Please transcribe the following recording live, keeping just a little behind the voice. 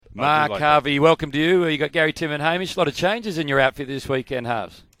Mark, Harvey, welcome to you. You got Gary, Tim and Hamish. A lot of changes in your outfit this weekend,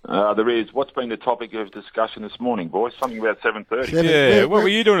 Harves. There is. What's been the topic of discussion this morning, boys? Something about 7:30. Yeah, what were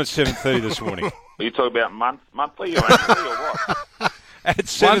you doing at 7:30 this morning? Are you talking about monthly or annually or what?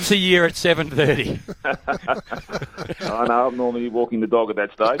 Once a year at 7:30. I know, I'm normally walking the dog at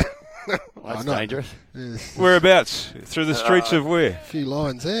that stage. That's dangerous. Yes. Whereabouts? Through the streets of where? A few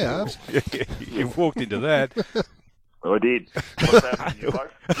lines there, Harves. You've walked into that. I did. What's happening, you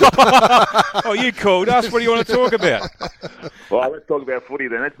bloke? Oh, you called us. What do you want to talk about? Well, let's talk about footy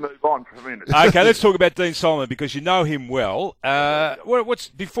then. Let's move on for a minute. Okay, let's talk about Dean Solomon because you know him well.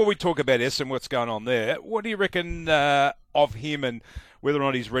 Before we talk about SEN, what's going on there, what do you reckon of him and whether or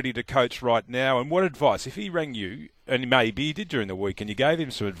not he's ready to coach right now? And what advice, if he rang you, and maybe he did during the week, and you gave him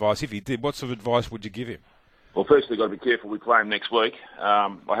some advice, if he did, what sort of advice would you give him? Well, firstly, got to be careful. We play him next week.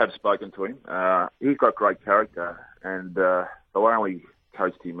 I have spoken to him. He's got great character, and I only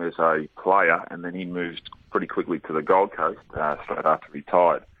coached him as a player, and then he moved pretty quickly to the Gold Coast straight after he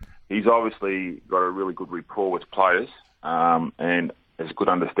retired. He's obviously got a really good rapport with players and has a good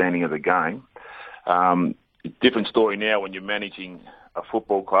understanding of the game. Different story now when you're managing a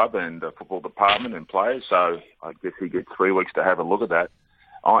football club and a football department and players, so I guess he gets 3 weeks to have a look at that.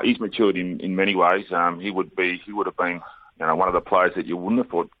 He's matured in many ways. He would have been, one of the players that you wouldn't have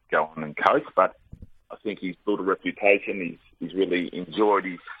thought go on and coach. But I think he's built a reputation. He's really enjoyed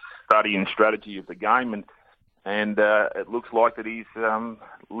his study and strategy of the game, and it looks like that he's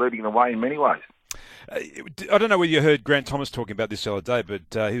leading the way in many ways. I don't know whether you heard Grant Thomas talking about this the other day,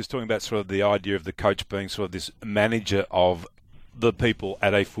 but he was talking about sort of the idea of the coach being sort of this manager of the people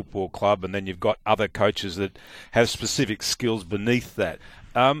at a football club, and then you've got other coaches that have specific skills beneath that.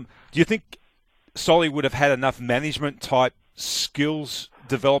 Do you think Solly would have had enough management-type skills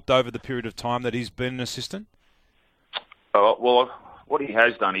developed over the period of time that he's been an assistant? Well, what he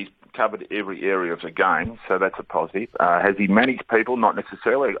has done, he's covered every area of the game, so that's a positive. Has he managed people? Not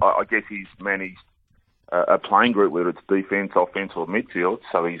necessarily. I guess he's managed a playing group, whether it's defence, offence or midfield,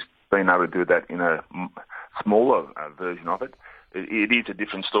 so he's been able to do that in a smaller version of it. It is a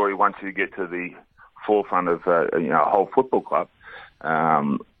different story once you get to the forefront of a whole football club.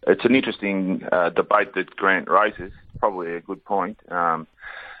 It's an interesting debate that Grant raises, probably a good point.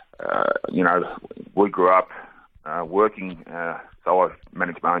 We grew up working, so I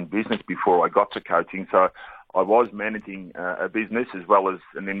managed my own business before I got to coaching, so I was managing a business as well as,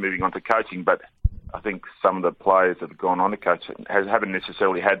 and then moving on to coaching, but I think some of the players that have gone on to coach haven't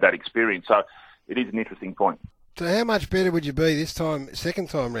necessarily had that experience, so it is an interesting point. So how much better would you be this time, second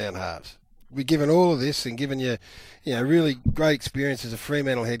time round, Harves? We've given all of this and given you, really great experience as a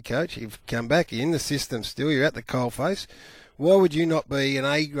Fremantle head coach. You've come back, you're in the system still, you're at the coalface. Why would you not be an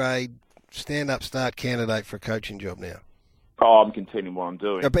A-grade stand-up start candidate for a coaching job now? Oh, I'm continuing what I'm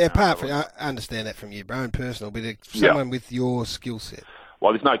doing. Apart from, I understand that from your own personal, but someone with your skill set.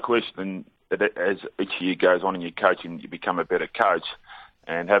 Well, there's no question that as each year goes on in your coaching, you become a better coach.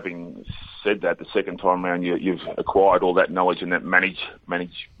 And having said that, the second time around, you've acquired all that knowledge and that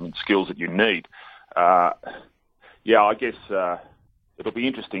management skills that you need. I guess it'll be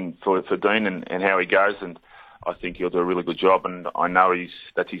interesting for Dean and how he goes, and I think he'll do a really good job. And I know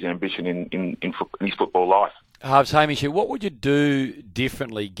that's his ambition in his football life. Harves, Hamish, what would you do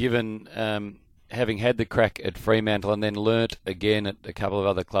differently given having had the crack at Fremantle and then learnt again at a couple of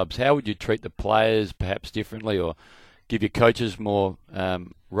other clubs? How would you treat the players perhaps differently, or give your coaches more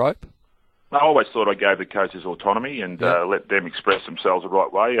rope? I always thought I gave the coaches autonomy and let them express themselves the right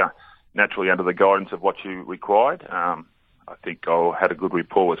way, naturally under the guidance of what you required. I think I had a good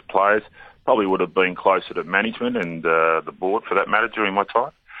rapport with players. Probably would have been closer to management and the board, for that matter, during my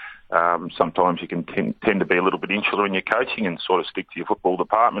time. Sometimes you can tend to be a little bit insular in your coaching and sort of stick to your football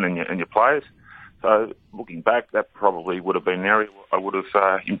department and your players. So looking back, that probably would have been an area I would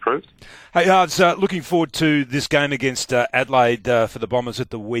have improved. Hey, Hards, looking forward to this game against Adelaide for the Bombers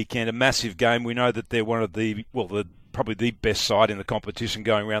at the weekend. A massive game. We know that they're one of probably the best side in the competition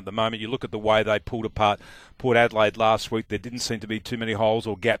going around at the moment. You look at the way they pulled apart Port Adelaide last week. There didn't seem to be too many holes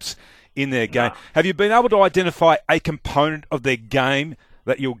or gaps in their game. No. Have you been able to identify a component of their game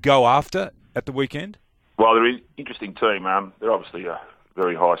that you'll go after at the weekend? Well, they're an interesting team. They're obviously a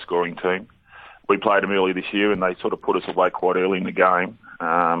very high-scoring team. We played them earlier this year and they sort of put us away quite early in the game.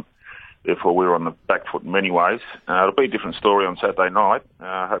 Therefore, we were on the back foot in many ways. It'll be a different story on Saturday night.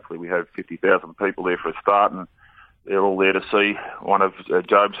 Hopefully we have 50,000 people there for a start, and they're all there to see one of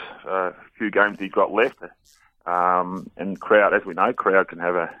Job's few games he's got left. And crowd, as we know, crowd can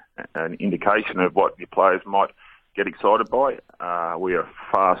have an indication of what your players might get excited by. We are a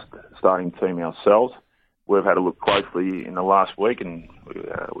fast starting team ourselves. we've had a look closely in the last week, and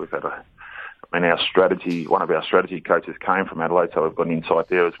we've had our strategy. One of our strategy coaches came from Adelaide, so we've got an insight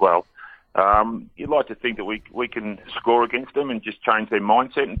there as well. You'd like to think that we can score against them and just change their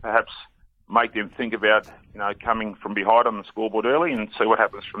mindset and perhaps make them think about coming from behind on the scoreboard early and see what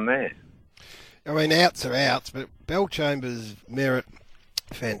happens from there. I mean, outs are outs, but Bellchambers, Merritt,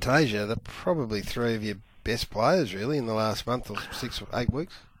 Fantasia, they're probably three of your best players, really, in the last month or 6 or 8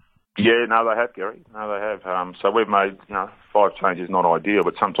 weeks. Yeah, no, they have, Gary. No, they have. So we've made 5 changes, not ideal,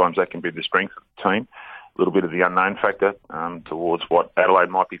 but sometimes that can be the strength of the team, a little bit of the unknown factor towards what Adelaide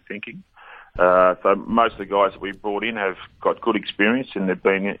might be thinking. So most of the guys that we brought in have got good experience, and they've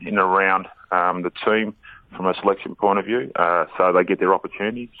been in and around the team from a selection point of view, so they get their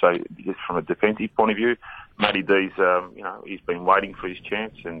opportunity. So just from a defensive point of view, Matty D's, he's been waiting for his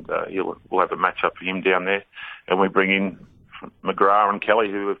chance, and we'll have a match up for him down there. And we bring in McGrath and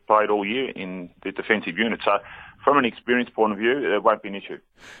Kelly, who have played all year in the defensive unit. So from an experience point of view, it won't be an issue.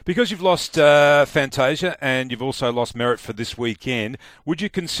 Because you've lost Fantasia and you've also lost Merritt for this weekend, would you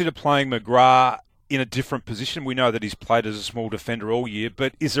consider playing McGrath in a different position? We know that he's played as a small defender all year,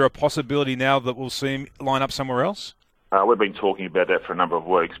 but is there a possibility now that we'll see him line up somewhere else? We've been talking about that for a number of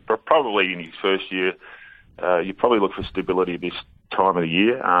weeks. But probably in his first year, you probably look for stability this time of the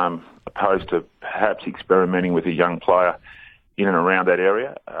year, opposed to perhaps experimenting with a young player in and around that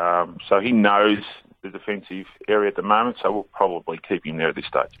area. So he knows the defensive area at the moment, so we'll probably keep him there at this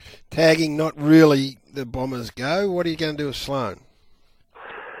stage. Tagging, not really the Bombers go. What are you going to do with Sloane?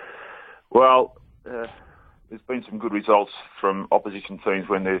 Well, there's been some good results from opposition teams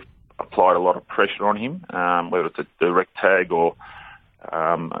when they've applied a lot of pressure on him, whether it's a direct tag or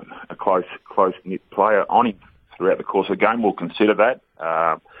a close-knit player on him throughout the course of the game. We'll consider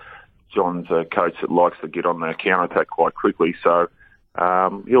that. John's a coach that likes to get on the counter-attack quite quickly, so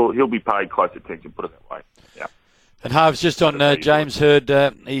he'll be paid close attention, put it that way. Yeah. And Harv's just on James Hird.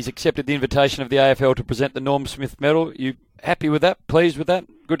 He's accepted the invitation of the AFL to present the Norm Smith Medal. You happy with that? Pleased with that?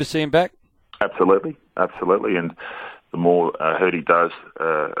 Good to see him back? Absolutely. And the more Hirdy does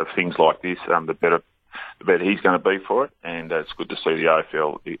of things like this, the better he's going to be for it. And it's good to see the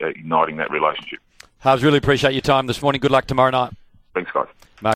AFL igniting that relationship. Harv's, really appreciate your time this morning. Good luck tomorrow night. Thanks, guys.